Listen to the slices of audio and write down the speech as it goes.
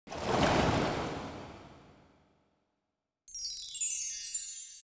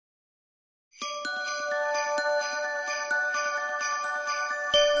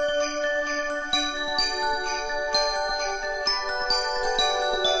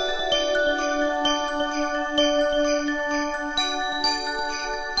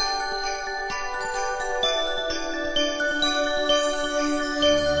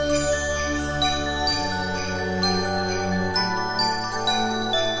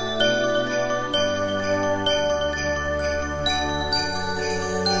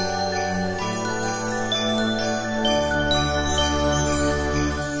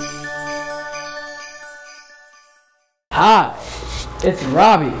It's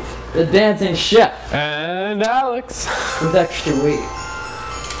Robbie, the dancing chef. And Alex. With extra weight.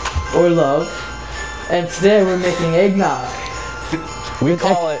 Or love. And today we're making eggnog. We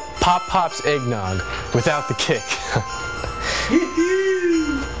call it PoPop's eggnog, without the kick.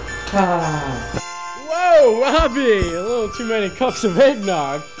 Whoa, Robbie! A little too many cups of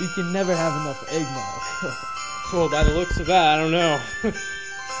eggnog. You can never have enough eggnog. Well, by the looks of that, I don't know.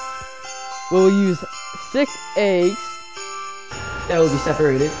 We'll use 6 eggs that will be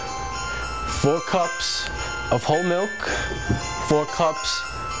separated. 4 cups of whole milk, 4 cups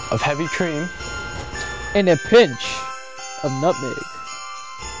of heavy cream, and a pinch of nutmeg.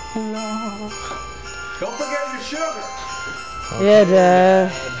 No. Don't forget your sugar. Okay. Yeah,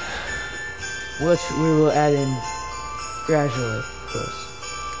 Dad. Which we will add in gradually, of course.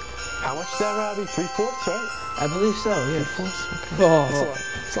 How much is that, Robbie? 3/4, right? I believe so, yeah. 3/4? Okay. Oh,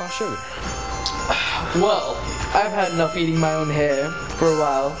 That's a lot of sugar. Well, I've had enough eating my own hair for a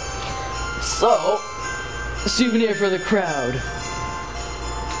while. So, a souvenir for the crowd.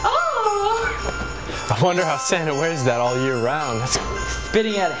 Oh! I wonder how Santa wears that all year round. That's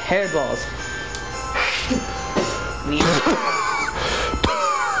spitting out hairballs.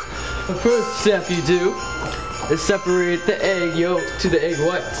 The first step you do is separate the egg yolk to the egg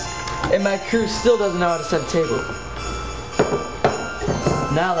whites. And my crew still doesn't know how to set a table.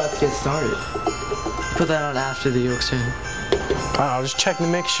 Now let's get started. Put that on after the yolk's in. I was just checking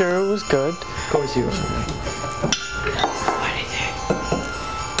to make sure it was good. Of course you were.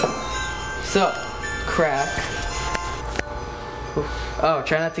 So, crack. Oh,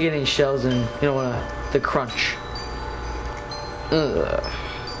 try not to get any shells in. You don't want the crunch. Ugh.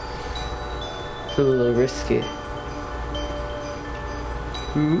 It's a little risky.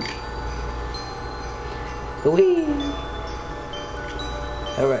 Whee!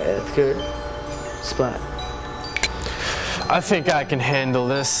 Alright, that's good. Splat. I think I can handle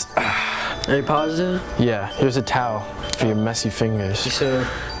this. Are you positive? Yeah, here's a towel for your messy fingers. So,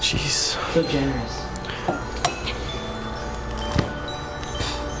 jeez. So generous.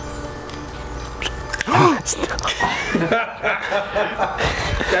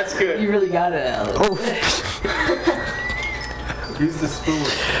 That's good. You really got it, Alex. Oh. Use the spoon.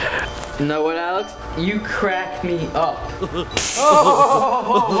 You know what, Alex? You crack me up.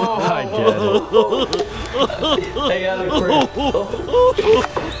 I get it. I got it for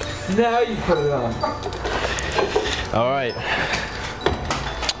Now you put it on. All right.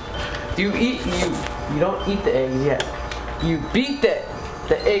 You don't eat the eggs yet. You beat the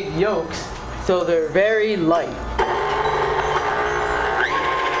egg yolks so they're very light.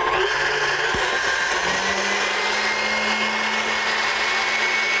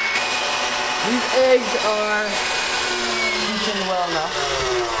 These eggs are beaten well enough.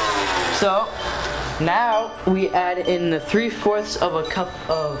 So now we add in the 3/4 of a cup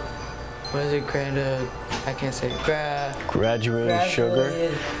of what is it? I can't say graduated sugar.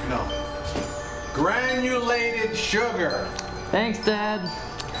 No. Granulated sugar. Thanks, Dad.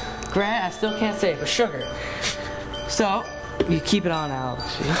 I still can't say it, but sugar. So you keep it on,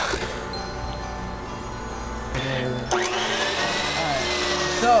 Alex. Alright.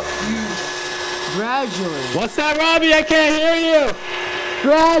 So you gradually. What's that, Robbie? I can't hear you.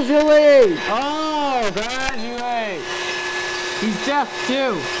 Gradually. Oh, graduate. He's deaf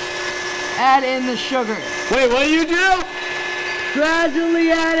too. Add in the sugar. Wait, what do you do?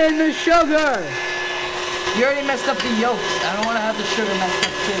 Gradually add in the sugar. You already messed up the yolks. I don't want to have the sugar messed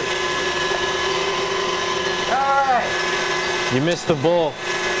up too. Alright. You missed the bowl.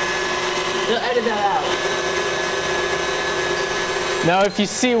 You'll edit that out. Now, if you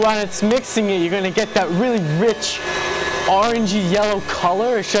see when it's mixing it, you're gonna get that really rich, orangey yellow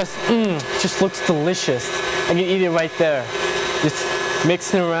color. It's just, it just looks delicious. I can eat it right there. Just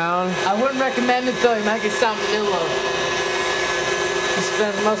mixing around. I wouldn't recommend it though. You might get salmonella. You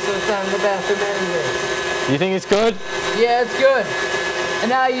spend most of the time in the bathroom anyway. You think it's good? Yeah, it's good. And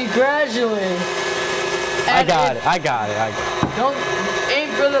now you gradually. I got it. Don't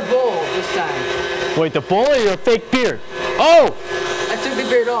aim for the bowl this time. Wait, the bowl or your fake beard? Oh! I took the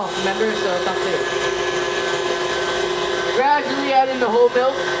beard off, remember? So it's not there. Gradually add in the whole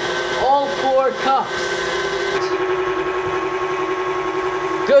milk, all 4 cups.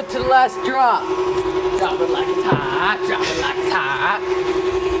 Go to the last drop. Drop it like it's hot, drop it like it's hot.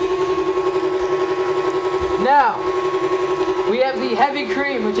 Now, we have the heavy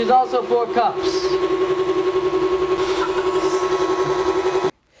cream, which is also 4 cups.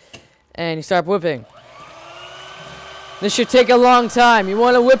 And you start whipping. This should take a long time. You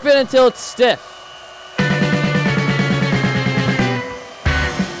want to whip it until it's stiff.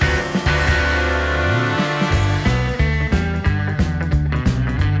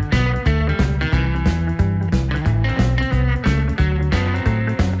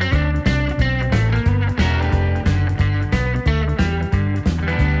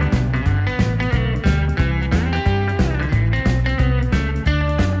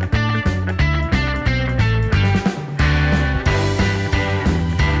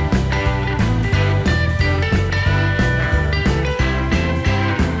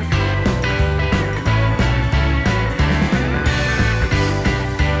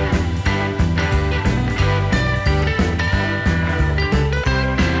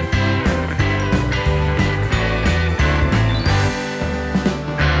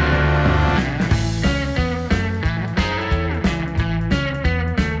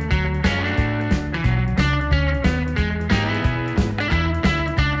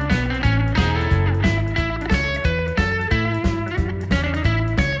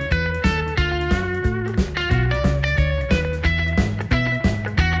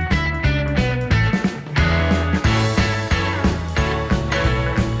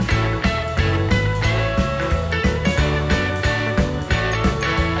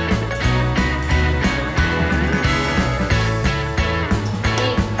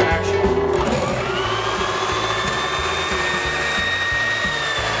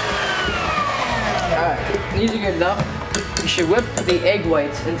 good enough, you should whip the egg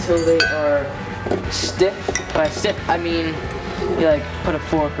whites until they are stiff. By stiff, I mean you like put a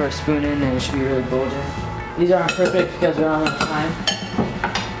fork or a spoon in and it should be really golden. These aren't perfect because we don't have time.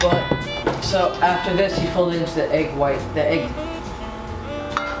 But so after this, you fold it into the egg white, the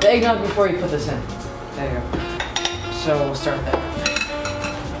eggnog before you put this in. There you go. So we'll start there.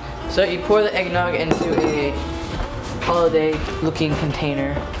 So you pour the eggnog into a holiday-looking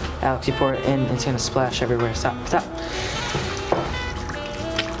container. Alex, you pour it in. It's gonna splash everywhere. Stop. Stop.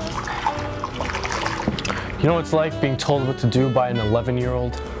 You know what it's like being told what to do by an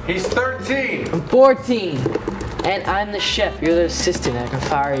 11-year-old? He's 13. I'm 14, and I'm the chef. You're the assistant. I can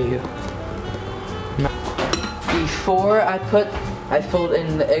fire you. Before I fold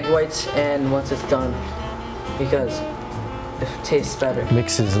in the egg whites, and once it's done, because it tastes better.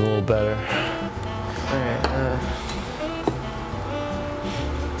 Mixes a little better. All right.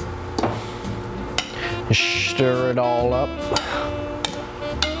 Stir it all up.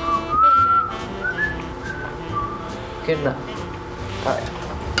 Good enough. All right.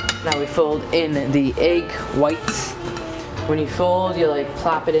 Now we fold in the egg whites. When you fold, you like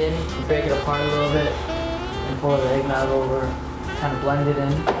plop it in, you break it apart a little bit, and pour the eggnog over, kind of blend it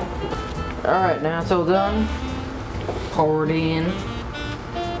in. All right, now it's all done. Pour it in.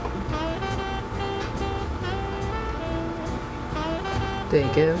 There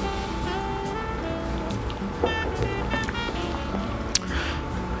you go.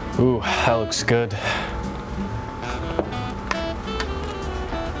 Ooh, that looks good.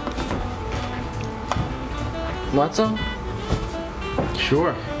 Want some?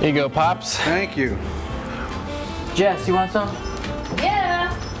 Sure. Here you go, Pops. Thank you. Jess, you want some? Yeah.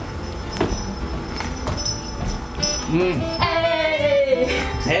 Mm. Hey.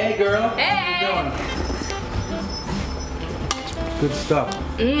 Hey, girl. Hey. How you doing? Good stuff.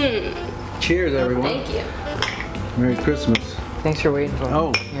 Cheers, everyone. Thank you. Merry Christmas. Thanks for waiting for me.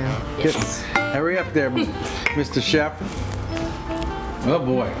 Oh, Yeah. hurry up there, Mr. Chef. Oh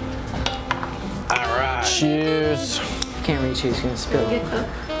boy. All right. Cheers. Can't reach you, he's gonna spill.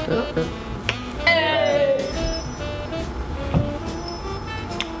 Hey.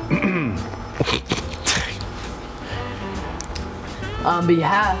 On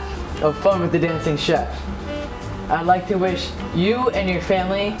behalf of Fun with the Dancing Chef, I'd like to wish you and your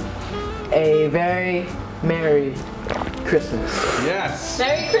family a very Merry Christmas. Yes.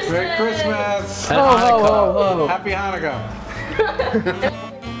 Merry Christmas. Merry Christmas. And Ho, ho, Hanukkah. ho, ho. Happy Hanukkah.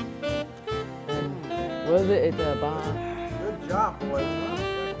 What is it? It's a bomb. Good job, boy.